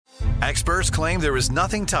Experts claim there is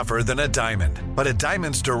nothing tougher than a diamond. But at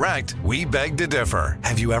Diamonds Direct, we beg to differ.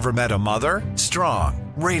 Have you ever met a mother?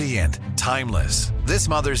 Strong, radiant, timeless. This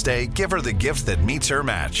Mother's Day, give her the gift that meets her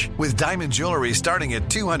match. With diamond jewelry starting at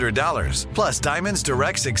 $200. Plus Diamonds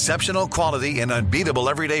Direct's exceptional quality and unbeatable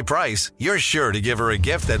everyday price, you're sure to give her a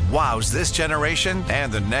gift that wows this generation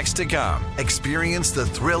and the next to come. Experience the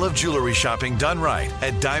thrill of jewelry shopping done right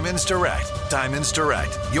at Diamonds Direct. Diamonds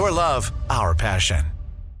Direct. Your love, our passion.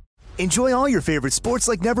 Enjoy all your favorite sports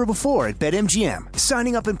like never before at BetMGM.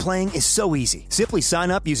 Signing up and playing is so easy. Simply sign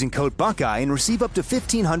up using code Buckeye and receive up to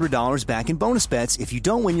 $1,500 back in bonus bets if you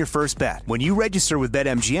don't win your first bet. When you register with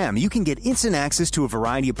BetMGM, you can get instant access to a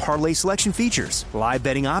variety of parlay selection features, live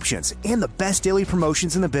betting options, and the best daily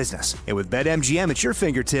promotions in the business. And with BetMGM at your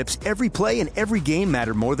fingertips, every play and every game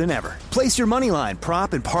matter more than ever. Place your moneyline,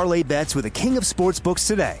 prop, and parlay bets with the king of sportsbooks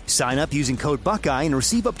today. Sign up using code Buckeye and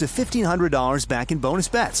receive up to $1,500 back in bonus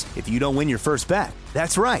bets if you don't win your first bet.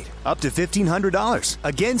 That's right, up to $1,500.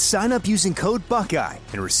 Again, sign up using code Buckeye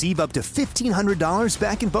and receive up to $1,500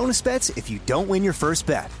 back in bonus bets if you don't win your first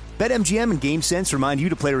bet. BetMGM and GameSense remind you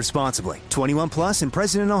to play responsibly. 21 plus and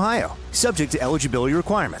present in Ohio. Subject to eligibility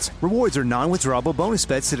requirements. Rewards are non-withdrawable bonus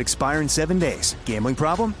bets that expire in 7 days. Gambling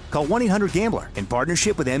problem? Call 1-800-GAMBLER in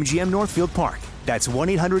partnership with MGM Northfield Park. That's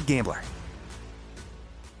 1-800-GAMBLER.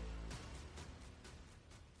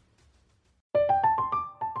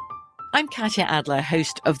 I'm Katya Adler,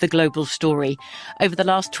 host of The Global Story. Over the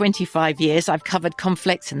last 25 years, I've covered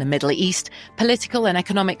conflicts in the Middle East, political and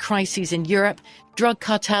economic crises in Europe, drug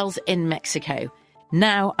cartels in Mexico.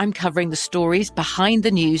 Now I'm covering the stories behind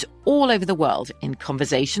the news all over the world in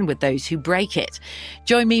conversation with those who break it.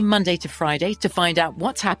 Join me Monday to Friday to find out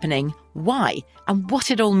what's happening, why, and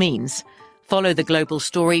what it all means. Follow The Global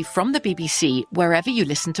Story from the BBC wherever you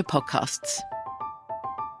listen to podcasts.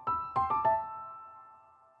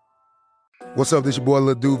 What's up, this your boy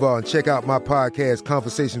Lil Duval, and check out my podcast,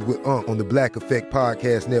 Conversations with Unc, on the Black Effect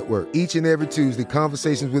Podcast Network. Each and every Tuesday,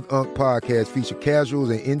 Conversations with Unc podcast feature casuals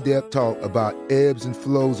and in-depth talk about ebbs and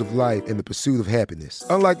flows of life and the pursuit of happiness.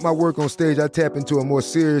 Unlike my work on stage, I tap into a more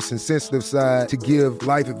serious and sensitive side to give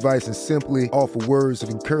life advice and simply offer words of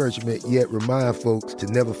encouragement, yet remind folks to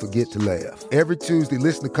never forget to laugh. Every Tuesday,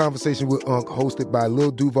 listen to Conversations with Unc, hosted by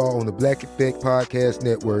Lil Duval on the Black Effect Podcast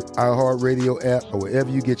Network, iHeartRadio app, or wherever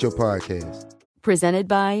you get your podcasts. Presented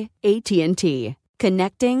by AT&T.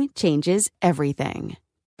 Connecting changes everything.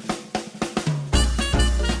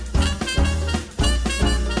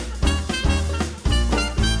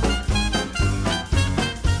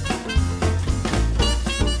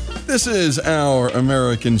 This is Our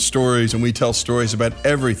American Stories, and we tell stories about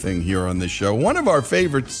everything here on this show. One of our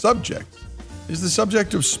favorite subjects is the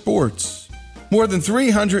subject of sports. More than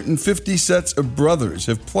 350 sets of brothers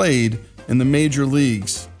have played in the major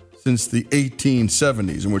leagues since the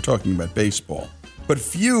 1870s, and we're talking about baseball. But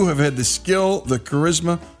few have had the skill, the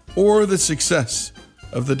charisma, or the success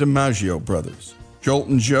of the DiMaggio brothers,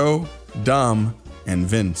 Jolton Joe, Dom, and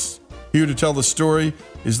Vince. Here to tell the story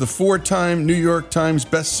is the 4-time New York Times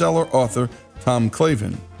bestseller author, Tom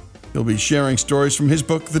Clavin. He'll be sharing stories from his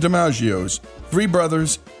book, The DiMaggios, three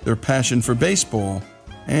brothers, their passion for baseball,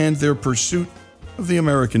 and their pursuit of the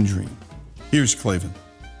American dream. Here's Clavin.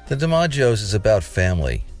 The DiMaggios is about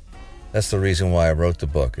family. That's the reason why I wrote the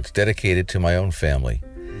book. It's dedicated to my own family.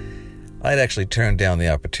 I'd actually turned down the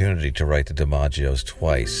opportunity to write the DiMaggios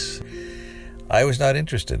twice. I was not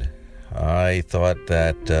interested. I thought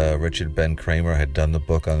that Richard Ben Kramer had done the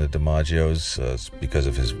book on the DiMaggios because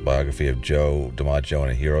of his biography of Joe DiMaggio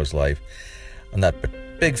and A Hero's Life. I'm not a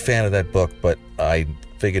big fan of that book, but I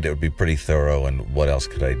figured it would be pretty thorough, and what else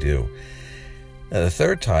could I do? The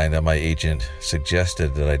third time that my agent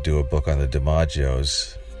suggested that I do a book on the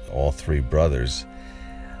DiMaggios, all three brothers,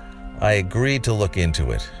 I agreed to look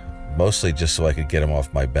into it, mostly just so I could get him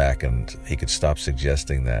off my back and he could stop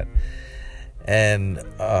suggesting that. And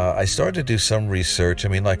I started to do some research. I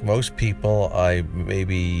mean, like most people, I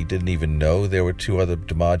maybe didn't even know there were two other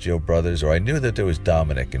DiMaggio brothers, or I knew that there was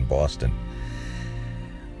Dominic in Boston,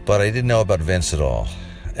 but I didn't know about Vince at all.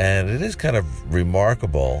 And it is kind of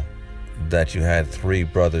remarkable that you had three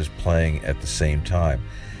brothers playing at the same time.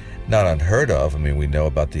 Not unheard of. I mean, we know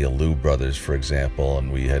about the Alou brothers, for example,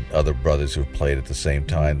 and we had other brothers who played at the same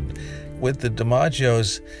time. With the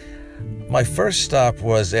DiMaggios, my first stop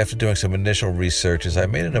was, after doing some initial research, is I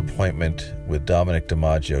made an appointment with Dominic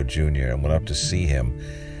DiMaggio Jr. and went up to see him.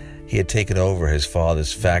 He had taken over his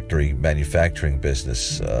father's manufacturing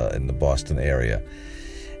business in the Boston area.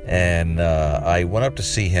 And I went up to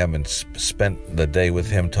see him and spent the day with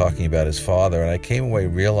him talking about his father, and I came away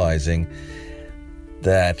realizing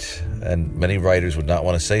that, and many writers would not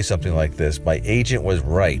want to say something like this, my agent was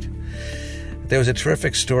right. There was a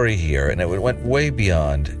terrific story here, and it went way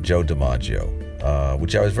beyond Joe DiMaggio,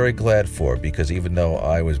 which I was very glad for, because even though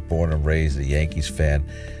I was born and raised a Yankees fan,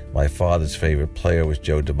 my father's favorite player was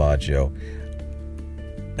Joe DiMaggio.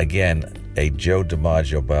 Again, a Joe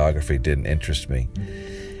DiMaggio biography didn't interest me.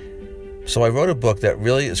 So I wrote a book that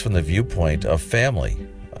really is from the viewpoint of family.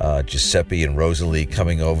 Giuseppe and Rosalie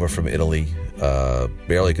coming over from Italy,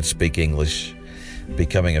 barely could speak English,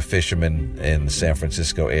 becoming a fisherman in the San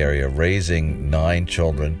Francisco area, raising 9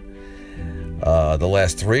 children. The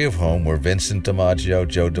last 3 of whom were Vincent DiMaggio,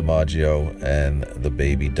 Joe DiMaggio, and the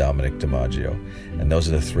baby Dominic DiMaggio. And those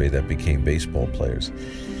are the 3 that became baseball players.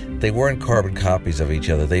 They weren't carbon copies of each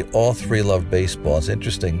other. They all 3 loved baseball. It's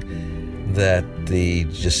interesting that the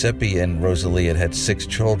Giuseppe and Rosalie had 6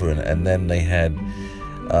 children, and then they had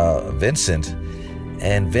Vincent.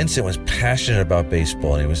 And Vincent was passionate about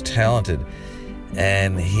baseball, and he was talented.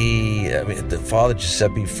 And the father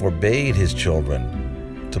Giuseppe forbade his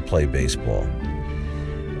children to play baseball.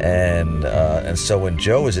 And so when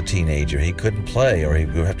Joe was a teenager, he couldn't play, or he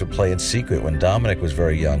would have to play in secret. When Dominic was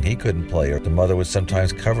very young, he couldn't play, or the mother would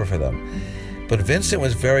sometimes cover for them. But Vincent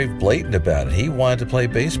was very blatant about it. He wanted to play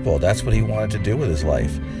baseball. That's what he wanted to do with his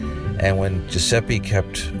life. And when Giuseppe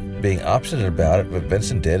kept being obstinate about it, what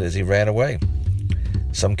Vincent did is he ran away.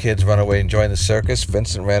 Some kids run away and join the circus.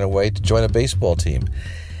 Vincent ran away to join a baseball team.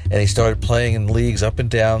 And he started playing in leagues up and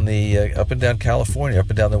down California, up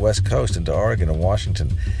and down the West Coast, into Oregon and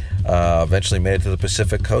Washington. Eventually made it to the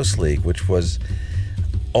Pacific Coast League, which was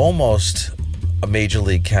almost a major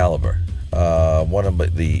league caliber. One of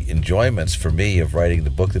the enjoyments for me of writing the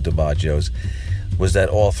book, The DiMaggios, was that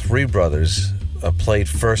all 3 brothers played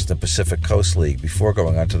first in the Pacific Coast League before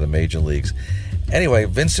going on to the major leagues. Anyway,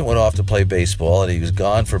 Vincent went off to play baseball, and he was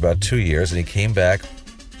gone for about 2 years, and he came back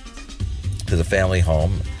to the family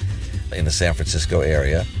home in the San Francisco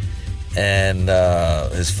area. And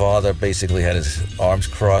his father basically had his arms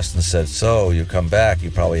crossed and said, "So, you come back,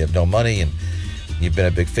 you probably have no money, and you've been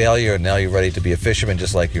a big failure, and now you're ready to be a fisherman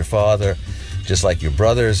just like your father, just like your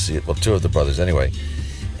brothers," well, 2 of the brothers anyway.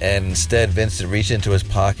 And instead, Vincent reached into his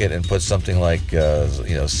pocket and put something like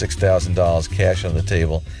 $6,000 cash on the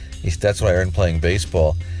table. He said, "That's what I earned playing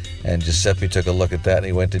baseball." And Giuseppe took a look at that, and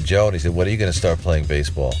he went to Joe, and he said, "When are you going to start playing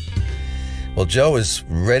baseball?" Well, Joe was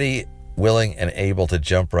ready, willing, and able to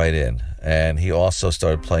jump right in. And he also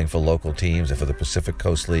started playing for local teams and for the Pacific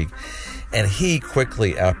Coast League. And he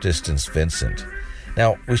quickly outdistanced Vincent.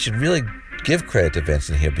 Now, we should really give credit to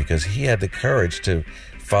Vincent here, because he had the courage to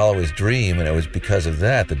follow his dream, and it was because of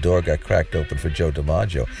that the door got cracked open for Joe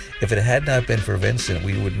DiMaggio. If it had not been for Vincent,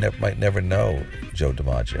 we might never know Joe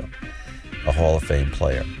DiMaggio, a Hall of Fame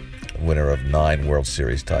player, winner of 9 World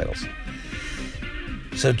Series titles.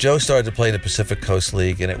 So Joe started to play in the Pacific Coast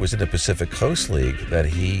League, and it was in the Pacific Coast League that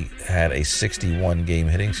he had a 61-game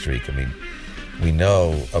hitting streak. I mean, we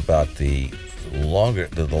know about the long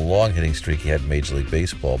hitting streak he had in Major League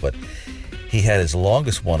Baseball, but he had his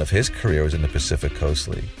longest one of his career was in the Pacific Coast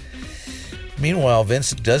League. Meanwhile,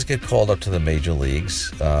 Vincent does get called up to the major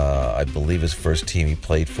leagues. I believe his first team he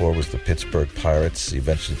played for was the Pittsburgh Pirates. He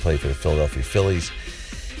eventually played for the Philadelphia Phillies.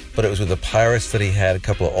 But it was with the Pirates that he had a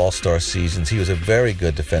couple of all-star seasons. He was a very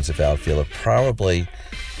good defensive outfielder, probably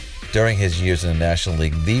during his years in the National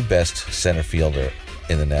League, the best center fielder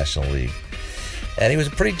in the National League. And he was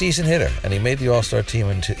a pretty decent hitter, and he made the all-star team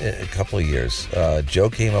in a couple of years. Joe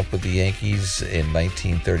came up with the Yankees in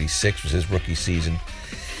 1936, was his rookie season.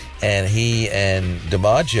 And he and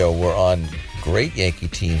DiMaggio were on great Yankee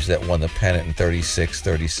teams that won the pennant in 36,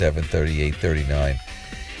 37, 38, 39.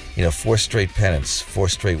 4 straight pennants, 4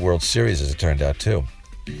 straight World Series, as it turned out, too.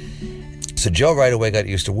 So Joe right away got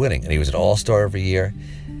used to winning, and he was an all-star every year.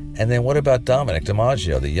 And then what about Dominic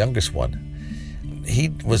DiMaggio, the youngest one? He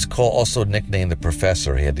was also nicknamed the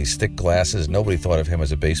Professor. He had these thick glasses. Nobody thought of him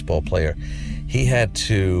as a baseball player. He had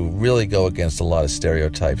to really go against a lot of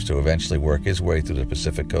stereotypes to eventually work his way through the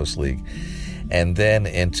Pacific Coast League. And then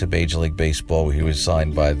into Major League Baseball, where he was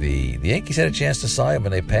signed by the Yankees had a chance to sign him,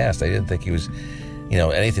 and they passed. I didn't think he was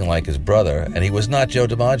anything like his brother. And he was not Joe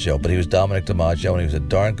DiMaggio, but he was Dominic DiMaggio, and he was a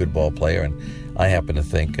darn good ball player, and I happen to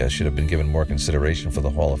think should have been given more consideration for the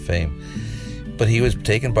Hall of Fame. But he was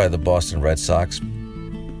taken by the Boston Red Sox,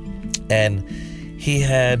 and he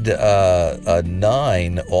had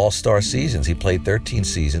 9 all-star seasons. He played 13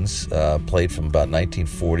 seasons, played from about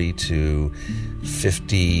 1940 to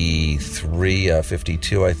 53,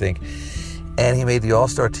 52, I think. And he made the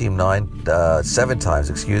all-star team 7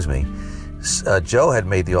 times, Joe had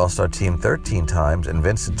made the all-star team 13 times and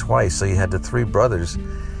Vincent twice, so you had the 3 brothers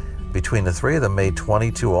between the three of them, made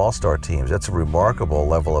 22 All-Star teams. That's a remarkable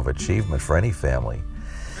level of achievement for any family.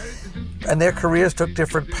 And their careers took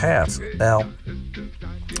different paths. Now,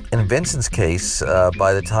 in Vincent's case,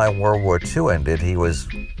 by the time World War II ended, he was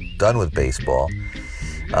done with baseball.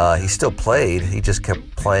 He still played. He just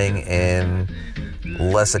kept playing in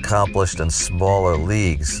less accomplished and smaller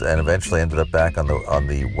leagues, and eventually ended up back on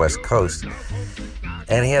the West Coast.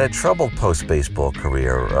 And he had a troubled post-baseball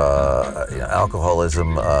career.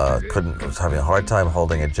 Alcoholism, was having a hard time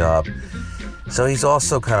holding a job. So he's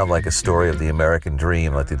also kind of like a story of the American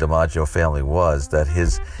dream, like the DiMaggio family was, that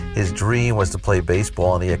his dream was to play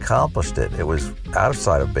baseball, and he accomplished it. It was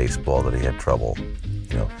outside of baseball that he had trouble,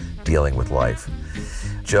 dealing with life.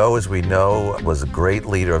 Joe, as we know, was a great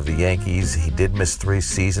leader of the Yankees. He did miss 3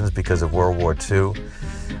 seasons because of World War II.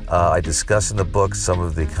 I discuss in the book some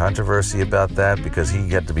of the controversy about that, because he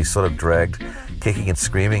had to be sort of dragged kicking and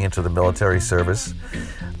screaming into the military service.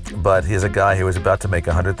 But here's a guy who was about to make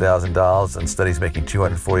 $100,000. Instead, he's making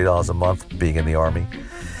 $240 a month being in the Army.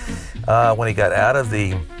 When he got out of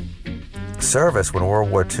the service, when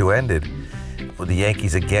World War II ended, the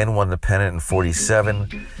Yankees again won the pennant in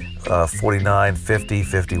 47, 49, 50,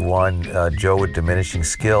 51. Joe with diminishing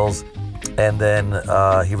skills. And then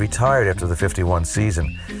he retired after the 51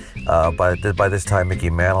 season. By this time, Mickey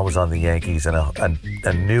Mantle was on the Yankees, and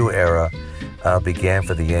a new era began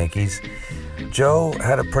for the Yankees. Joe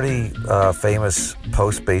had a pretty famous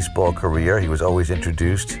post-baseball career. He was always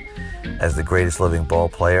introduced as the greatest living ball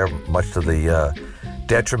player, much to the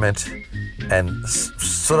detriment and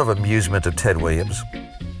sort of amusement of Ted Williams.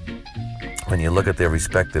 When you look at their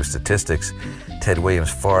respective statistics, Ted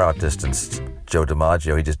Williams far outdistanced Joe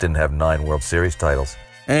DiMaggio. He just didn't have 9 World Series titles.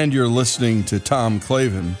 And you're listening to Tom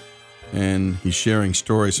Clavin, and he's sharing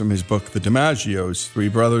stories from his book, The DiMaggios, 3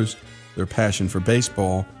 brothers, their passion for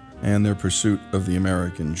baseball, and their pursuit of the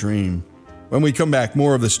American dream. When we come back,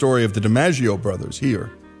 more of the story of the DiMaggio brothers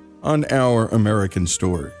here on Our American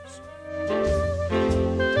Stories.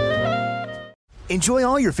 Enjoy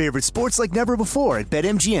all your favorite sports like never before at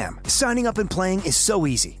BetMGM. Signing up and playing is so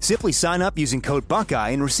easy. Simply sign up using code Buckeye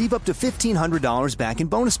and receive up to $1,500 back in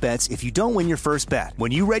bonus bets if you don't win your first bet.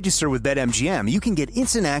 When you register with BetMGM, you can get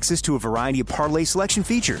instant access to a variety of parlay selection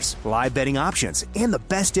features, live betting options, and the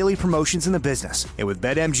best daily promotions in the business. And with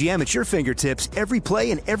BetMGM at your fingertips, every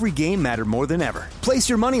play and every game matter more than ever. Place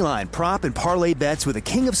your moneyline, prop, and parlay bets with the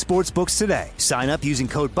king of sportsbooks today. Sign up using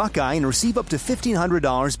code Buckeye and receive up to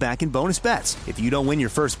 $1,500 back in bonus bets if you don't win your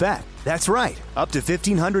first bet. That's right, up to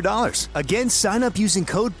 $1,500. Again, sign up using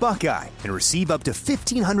code Buckeye and receive up to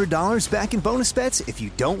 $1,500 back in bonus bets if you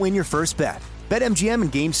don't win your first bet. BetMGM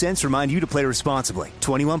and GameSense remind you to play responsibly.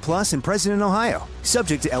 21 plus and present in Ohio.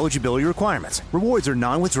 Subject to eligibility requirements. Rewards are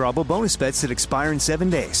non-withdrawable bonus bets that expire in 7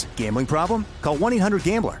 days. Gambling problem? Call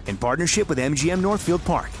 1-800-GAMBLER in partnership with MGM Northfield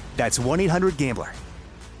Park. That's 1-800-GAMBLER.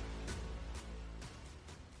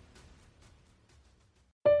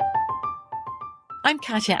 I'm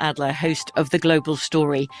Katya Adler, host of The Global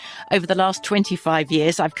Story. Over the last 25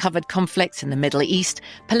 years, I've covered conflicts in the Middle East,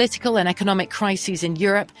 political and economic crises in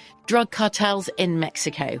Europe, drug cartels in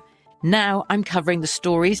Mexico. Now I'm covering the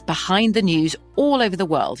stories behind the news all over the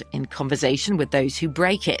world in conversation with those who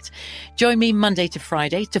break it. Join me Monday to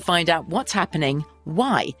Friday to find out what's happening,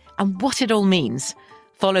 why, and what it all means.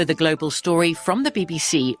 Follow The Global Story from the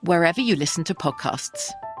BBC wherever you listen to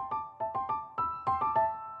podcasts.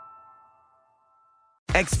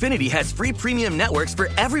 Xfinity has free premium networks for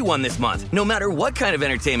everyone this month, no matter what kind of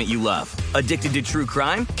entertainment you love. Addicted to true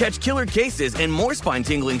crime? Catch killer cases and more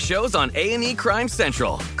spine-tingling shows on A&E Crime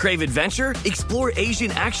Central. Crave adventure? Explore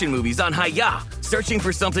Asian action movies on Hi-YAH. Searching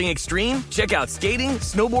for something extreme? Check out skating,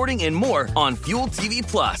 snowboarding, and more on Fuel TV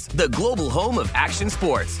Plus, the global home of action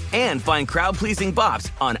sports. And find crowd-pleasing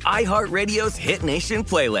bops on iHeartRadio's Hit Nation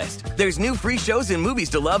playlist. There's new free shows and movies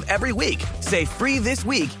to love every week. Say free this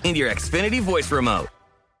week in your Xfinity voice remote.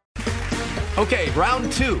 Okay,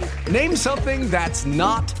 round 2. Name something that's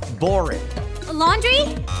not boring. A laundry?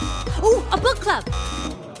 Ooh, a book club.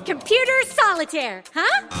 Computer solitaire,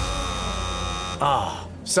 huh? Ah,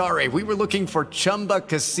 sorry, we were looking for Chumba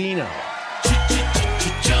Casino.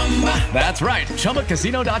 That's right,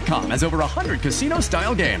 ChumbaCasino.com has over 100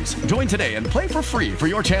 casino-style games. Join today and play for free for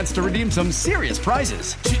your chance to redeem some serious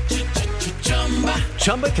prizes.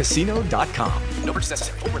 ChumbaCasino.com. No purchase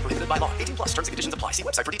necessary. Void where prohibited by law. 18 plus terms and conditions apply. See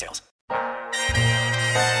website for details.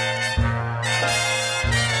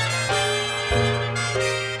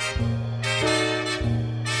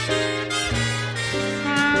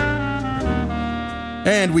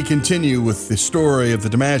 And we continue with the story of the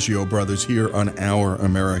DiMaggio brothers here on Our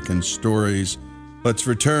American Stories. Let's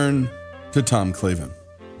return to Tom Clavin.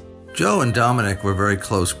 Joe and Dominic were very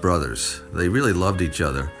close brothers. They really loved each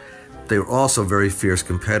other. They were also very fierce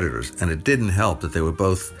competitors, and it didn't help that they were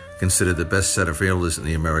both considered the best center fielders in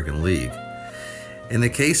the American League. In the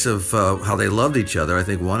case of how they loved each other, I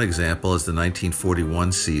think one example is the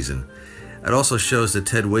 1941 season. It also shows that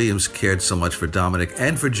Ted Williams cared so much for Dominic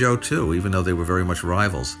and for Joe too, even though they were very much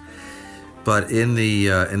rivals. But in the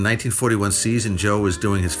 1941 season, Joe was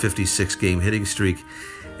doing his 56-game hitting streak,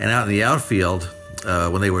 and out in the outfield,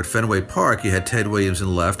 when they were at Fenway Park, you had Ted Williams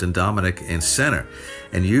in left and Dominic in center.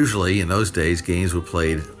 And usually, in those days, games were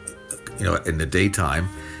played, in the daytime,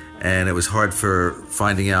 and it was hard for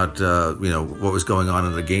finding out, what was going on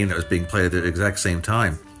in the game that was being played at the exact same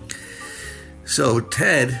time. So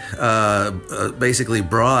Ted basically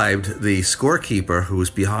bribed the scorekeeper who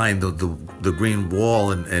was behind the green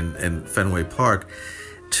wall in Fenway Park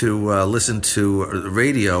to listen to the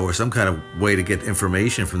radio or some kind of way to get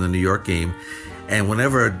information from the New York game. And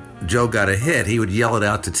whenever Joe got a hit, he would yell it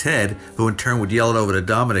out to Ted, who in turn would yell it over to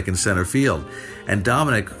Dominic in center field. And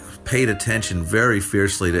Dominic paid attention very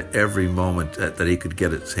fiercely to every moment that he could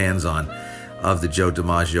get his hands on of the Joe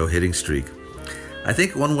DiMaggio hitting streak. I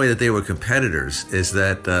think one way that they were competitors is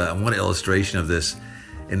that, one illustration of this,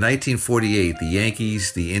 in 1948, the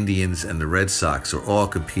Yankees, the Indians, and the Red Sox are all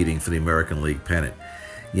competing for the American League pennant.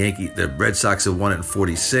 The Red Sox had won it in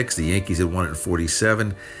 46, the Yankees had won it in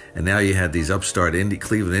 47, and now you had these upstart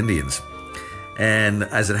Cleveland Indians. And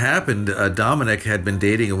as it happened, Dominic had been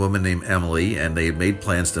dating a woman named Emily, and they had made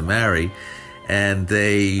plans to marry, and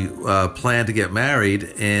they planned to get married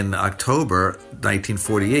in October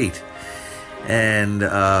 1948. And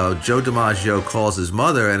Joe DiMaggio calls his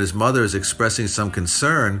mother, and his mother is expressing some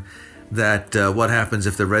concern that what happens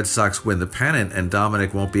if the Red Sox win the pennant and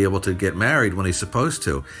Dominic won't be able to get married when he's supposed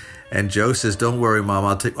to. And Joe says, "Don't worry, Mom,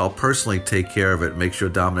 I'll personally take care of it and make sure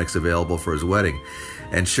Dominic's available for his wedding."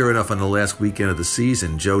 And sure enough, on the last weekend of the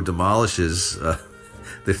season, Joe demolishes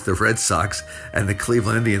the Red Sox, and the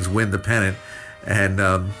Cleveland Indians win the pennant. And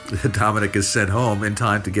Dominic is sent home in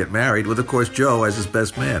time to get married with, of course, Joe as his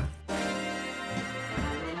best man.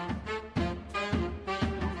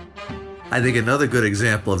 I think another good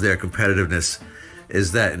example of their competitiveness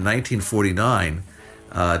is that in 1949,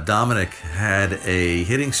 Dominic had a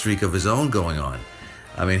hitting streak of his own going on.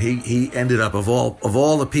 I mean, he ended up, of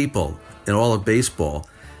all the people in all of baseball,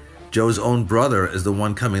 Joe's own brother is the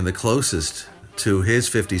one coming the closest to his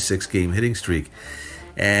 56-game hitting streak.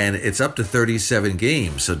 And it's up to 37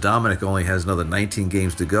 games, so Dominic only has another 19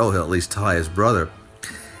 games to go. He'll at least tie his brother.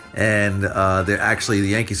 And the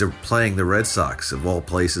Yankees are playing the Red Sox, of all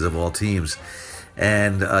places, of all teams.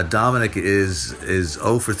 And Dominic is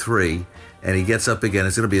 0 for 3, and he gets up again.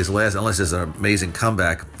 It's going to be his last, unless there's an amazing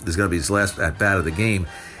comeback, it's going to be his last at-bat of the game.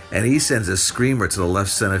 And he sends a screamer to the left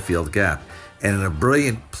center field gap. And in a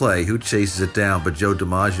brilliant play, who chases it down but Joe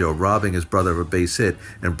DiMaggio, robbing his brother of a base hit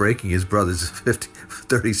and breaking his brother's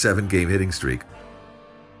 37-game hitting streak.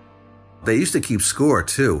 They used to keep score,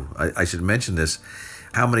 too. I should mention this.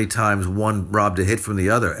 How many times one robbed a hit from the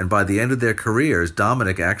other. And by the end of their careers,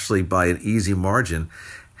 Dominic actually, by an easy margin,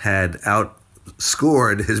 had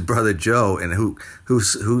outscored his brother Joe, and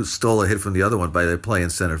who stole a hit from the other one by their play in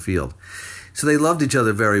center field. So they loved each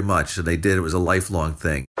other very much, and it was a lifelong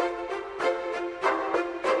thing.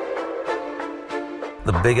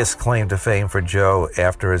 The biggest claim to fame for Joe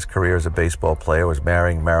after his career as a baseball player was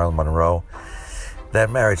marrying Marilyn Monroe. That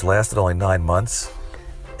marriage lasted only 9 months.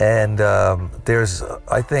 And there's,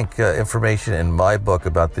 I think, information in my book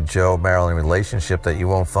about the Joe-Marilyn relationship that you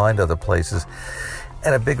won't find other places.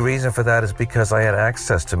 And a big reason for that is because I had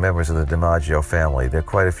access to members of the DiMaggio family. There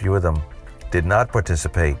quite a few of them did not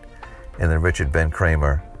participate in the Richard Ben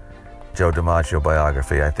Kramer Joe DiMaggio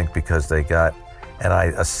biography, I think because they got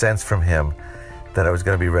a sense from him that I was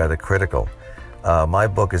going to be rather critical. My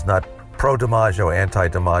book is not pro-DiMaggio,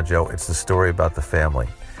 anti-DiMaggio. It's the story about the family.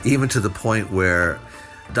 Even to the point where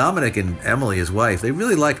Dominic and Emily, his wife, they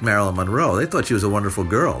really liked Marilyn Monroe. They thought she was a wonderful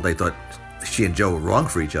girl. They thought she and Joe were wrong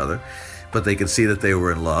for each other, but they could see that they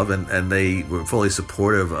were in love, and they were fully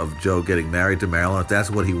supportive of Joe getting married to Marilyn if that's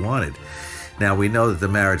what he wanted. Now, we know that the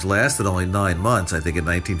marriage lasted only 9 months, I think in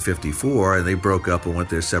 1954, and they broke up and went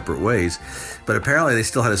their separate ways. But apparently they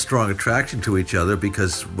still had a strong attraction to each other,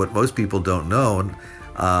 because what most people don't know, and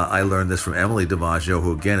I learned this from Emily DiMaggio,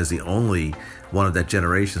 who again is the only one of that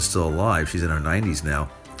generation still alive. She's in her 90s now.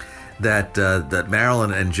 That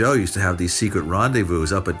Marilyn and Joe used to have these secret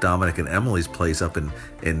rendezvous up at Dominic and Emily's place up in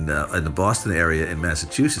the Boston area in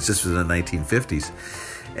Massachusetts. This was in the 1950s.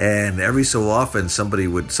 And every so often, somebody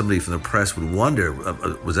from the press would wonder,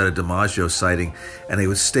 was that a DiMaggio sighting? And they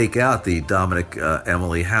would stake out the Dominic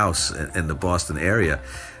Emily house in the Boston area.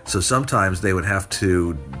 So sometimes they would have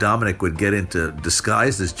to, Dominic would get into,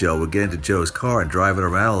 disguised as Joe, would get into Joe's car and drive it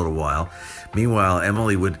around a little while. Meanwhile,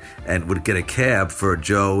 Emily would get a cab for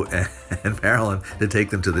Joe and Marilyn to take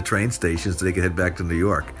them to the train station so they could head back to New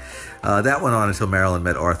York. That went on until Marilyn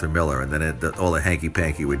met Arthur Miller, and then all the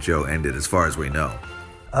hanky-panky with Joe ended, as far as we know.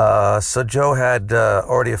 So Joe had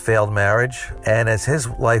already a failed marriage, and as his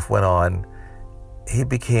life went on, he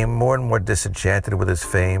became more and more disenchanted with his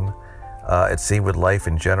fame, it seemed with life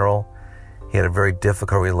in general. He had a very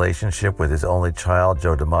difficult relationship with his only child,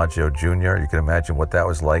 Joe DiMaggio Jr. You can imagine what that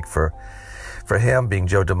was like for him, being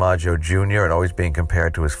Joe DiMaggio Jr. and always being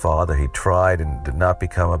compared to his father. He tried and did not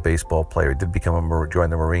become a baseball player. He did join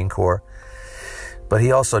the Marine Corps. But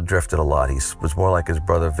he also drifted a lot. He was more like his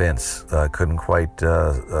brother Vince, couldn't quite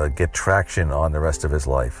get traction on the rest of his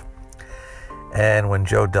life. And when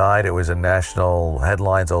Joe died, it was in national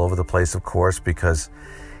headlines all over the place, of course, because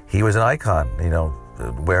he was an icon. You know,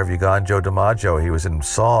 where have you gone, Joe DiMaggio? He was in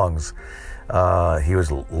songs. He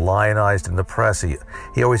was lionized in the press.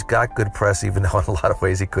 He always got good press, even though in a lot of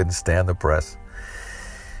ways he couldn't stand the press.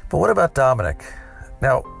 But what about Dominic?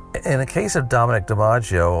 Now, in the case of Dominic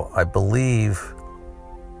DiMaggio, I believe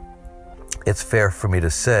it's fair for me to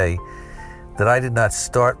say that I did not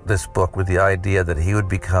start this book with the idea that he would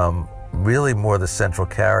become really more the central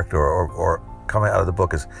character or coming out of the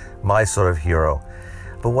book as my sort of hero.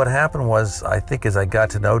 But what happened was, I think, as I got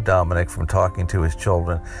to know Dominic from talking to his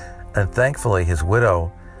children, and thankfully his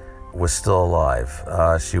widow was still alive.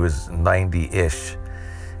 She was 90-ish,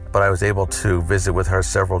 but I was able to visit with her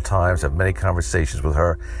several times, have many conversations with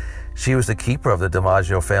her. She was the keeper of the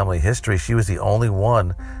DiMaggio family history. She was the only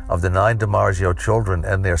one of the 9 DiMaggio children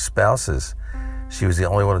and their spouses. She was the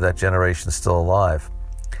only one of that generation still alive.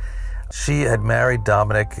 She had married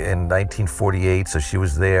Dominic in 1948, so she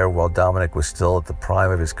was there while Dominic was still at the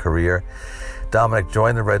prime of his career. Dominic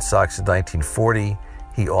joined the Red Sox in 1940.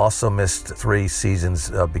 He also missed 3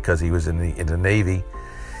 seasons because he was in the Navy.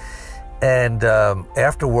 And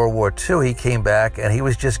after World War II, he came back, and he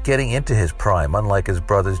was just getting into his prime. Unlike his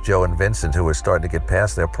brothers Joe and Vincent, who were starting to get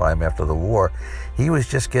past their prime after the war, he was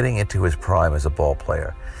just getting into his prime as a ball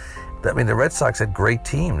player. I mean, the Red Sox had great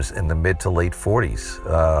teams in the mid to late 40s.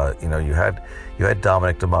 You had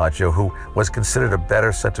Dominic DiMaggio, who was considered a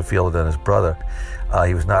better center fielder than his brother.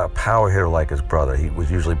 He was not a power hitter like his brother. He was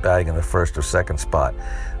usually batting in the first or second spot,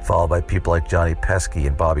 followed by people like Johnny Pesky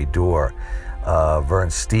and Bobby Doerr, Vern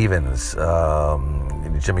Stevens,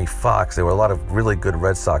 Jimmy Fox. There were a lot of really good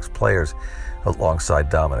Red Sox players alongside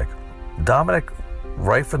Dominic. Dominic,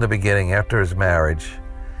 right from the beginning after his marriage,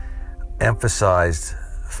 emphasized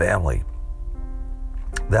family.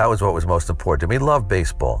 That was what was most important to him. He loved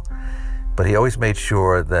baseball, but he always made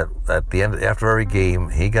sure that at the end, after every game,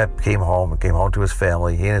 he came home to his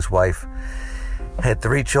family. He and his wife had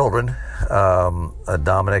 3 children.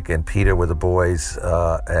 Dominic and Peter were the boys,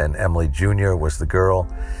 and Emily Jr. was the girl.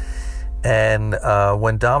 And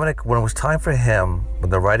when it was time for him, when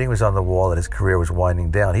the writing was on the wall that his career was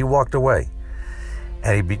winding down, he walked away.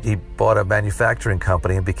 And he bought a manufacturing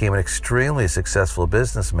company and became an extremely successful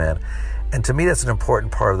businessman. And to me, that's an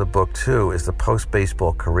important part of the book, too, is the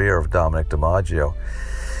post-baseball career of Dominic DiMaggio.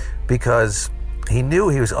 Because he knew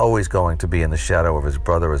he was always going to be in the shadow of his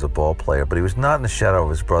brother as a ball player, but he was not in the shadow of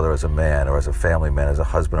his brother as a man or as a family man, as a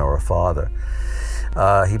husband or a father.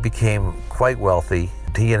 He became quite wealthy.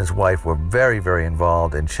 He and his wife were very, very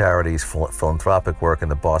involved in charities, philanthropic work in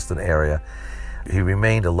the Boston area. He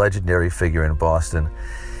remained a legendary figure in Boston.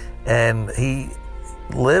 And he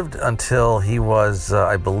lived until he was,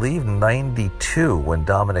 I believe, 92 when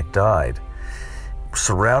Dominic died,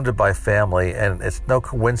 surrounded by family. And it's no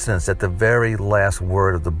coincidence that the very last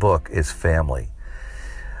word of the book is family.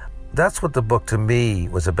 That's what the book to me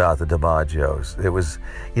was about, the DiMaggios. It was,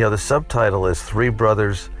 the subtitle is 3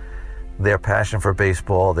 brothers, their passion for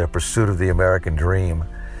baseball, their pursuit of the American dream.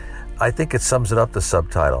 I think it sums it up, the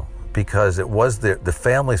subtitle, because it was the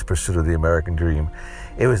family's pursuit of the American dream.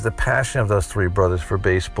 It was the passion of those 3 brothers for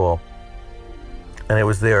baseball. And it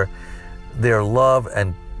was their love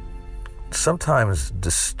and sometimes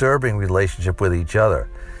disturbing relationship with each other.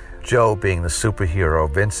 Joe being the superhero,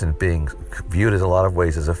 Vincent being viewed in a lot of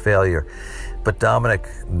ways as a failure, but Dominic,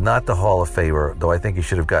 not the Hall of Famer, though I think he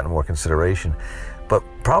should have gotten more consideration, but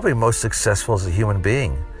probably most successful as a human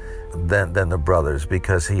being than the brothers,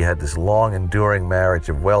 because he had this long, enduring marriage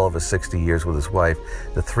of well over 60 years with his wife,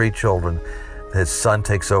 the 3 children. His son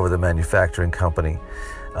takes over the manufacturing company.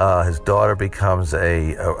 His daughter becomes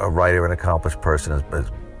a writer and accomplished person.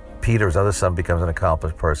 Peter, his other son, becomes an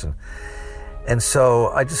accomplished person. And so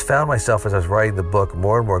I just found myself, as I was writing the book,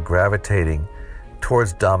 more and more gravitating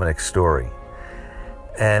towards Dominic's story.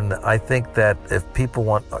 And I think that if people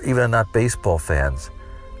want, even not baseball fans,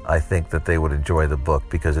 I think that they would enjoy the book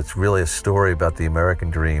because it's really a story about the American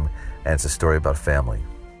dream and it's a story about family.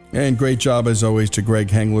 And great job, as always, to Greg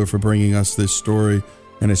Hengler for bringing us this story,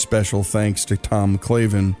 and a special thanks to Tom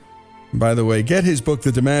Clavin. By the way, get his book,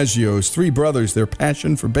 The DiMaggios, three brothers, their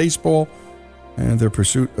passion for baseball and their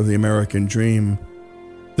pursuit of the American dream.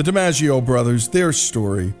 The DiMaggio brothers, their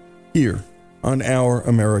story, here on Our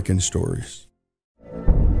American Stories.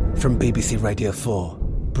 From BBC Radio 4,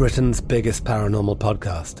 Britain's biggest paranormal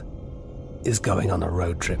podcast is going on a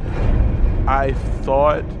road trip. I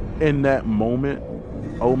thought in that moment,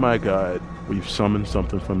 oh my God, we've summoned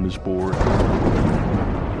something from this board.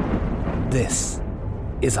 This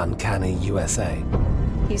is Uncanny USA.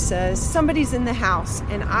 He says, somebody's in the house,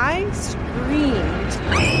 and I screamed.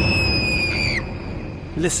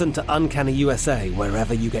 Listen to Uncanny USA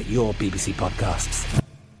wherever you get your BBC podcasts,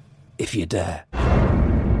 if you dare.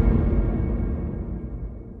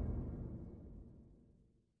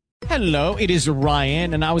 Hello, it is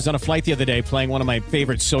Ryan, and I was on a flight the other day playing one of my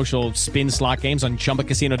favorite social spin slot games on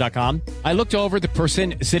ChumbaCasino.com. I looked over at the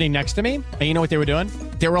person sitting next to me, and you know what they were doing?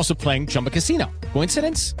 They were also playing Chumba Casino.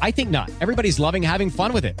 Coincidence? I think not. Everybody's loving having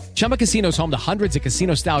fun with it. Chumba Casino is home to hundreds of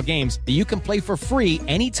casino-style games that you can play for free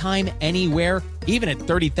anytime, anywhere, even at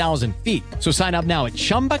 30,000 feet. So sign up now at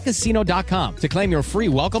ChumbaCasino.com to claim your free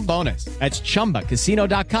welcome bonus. That's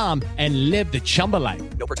ChumbaCasino.com and live the Chumba life.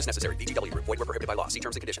 No purchase necessary. VGW. Void where prohibited by law. See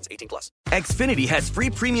terms and conditions. 18+. Xfinity has free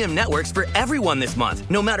premium networks for everyone this month,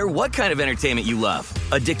 no matter what kind of entertainment you love.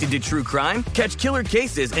 Addicted to true crime? Catch killer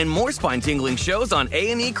cases and more spine-tingling shows on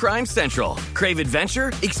A&E Crime Central. Crave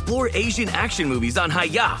adventure? Explore Asian action movies on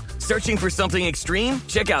Hi-YAH. Searching for something extreme?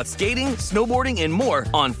 Check out skating, snowboarding, and more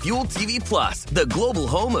on Fuel TV Plus, the global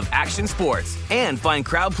home of action sports. And find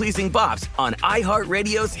crowd-pleasing bops on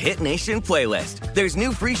iHeartRadio's Hit Nation playlist. There's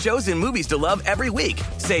new free shows and movies to love every week.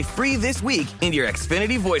 Say free this week in your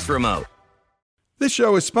Xfinity voice remote. This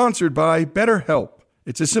show is sponsored by BetterHelp.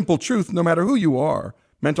 It's a simple truth, no matter who you are.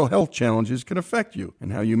 Mental health challenges can affect you,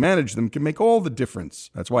 and how you manage them can make all the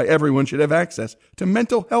difference. That's why everyone should have access to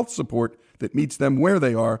mental health support that meets them where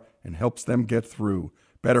they are and helps them get through.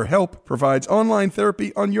 BetterHelp provides online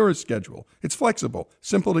therapy on your schedule. It's flexible,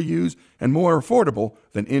 simple to use, and more affordable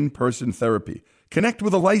than in-person therapy. Connect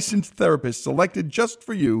with a licensed therapist selected just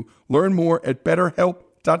for you. Learn more at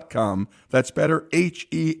BetterHelp.com. That's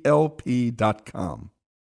BetterHelp.com.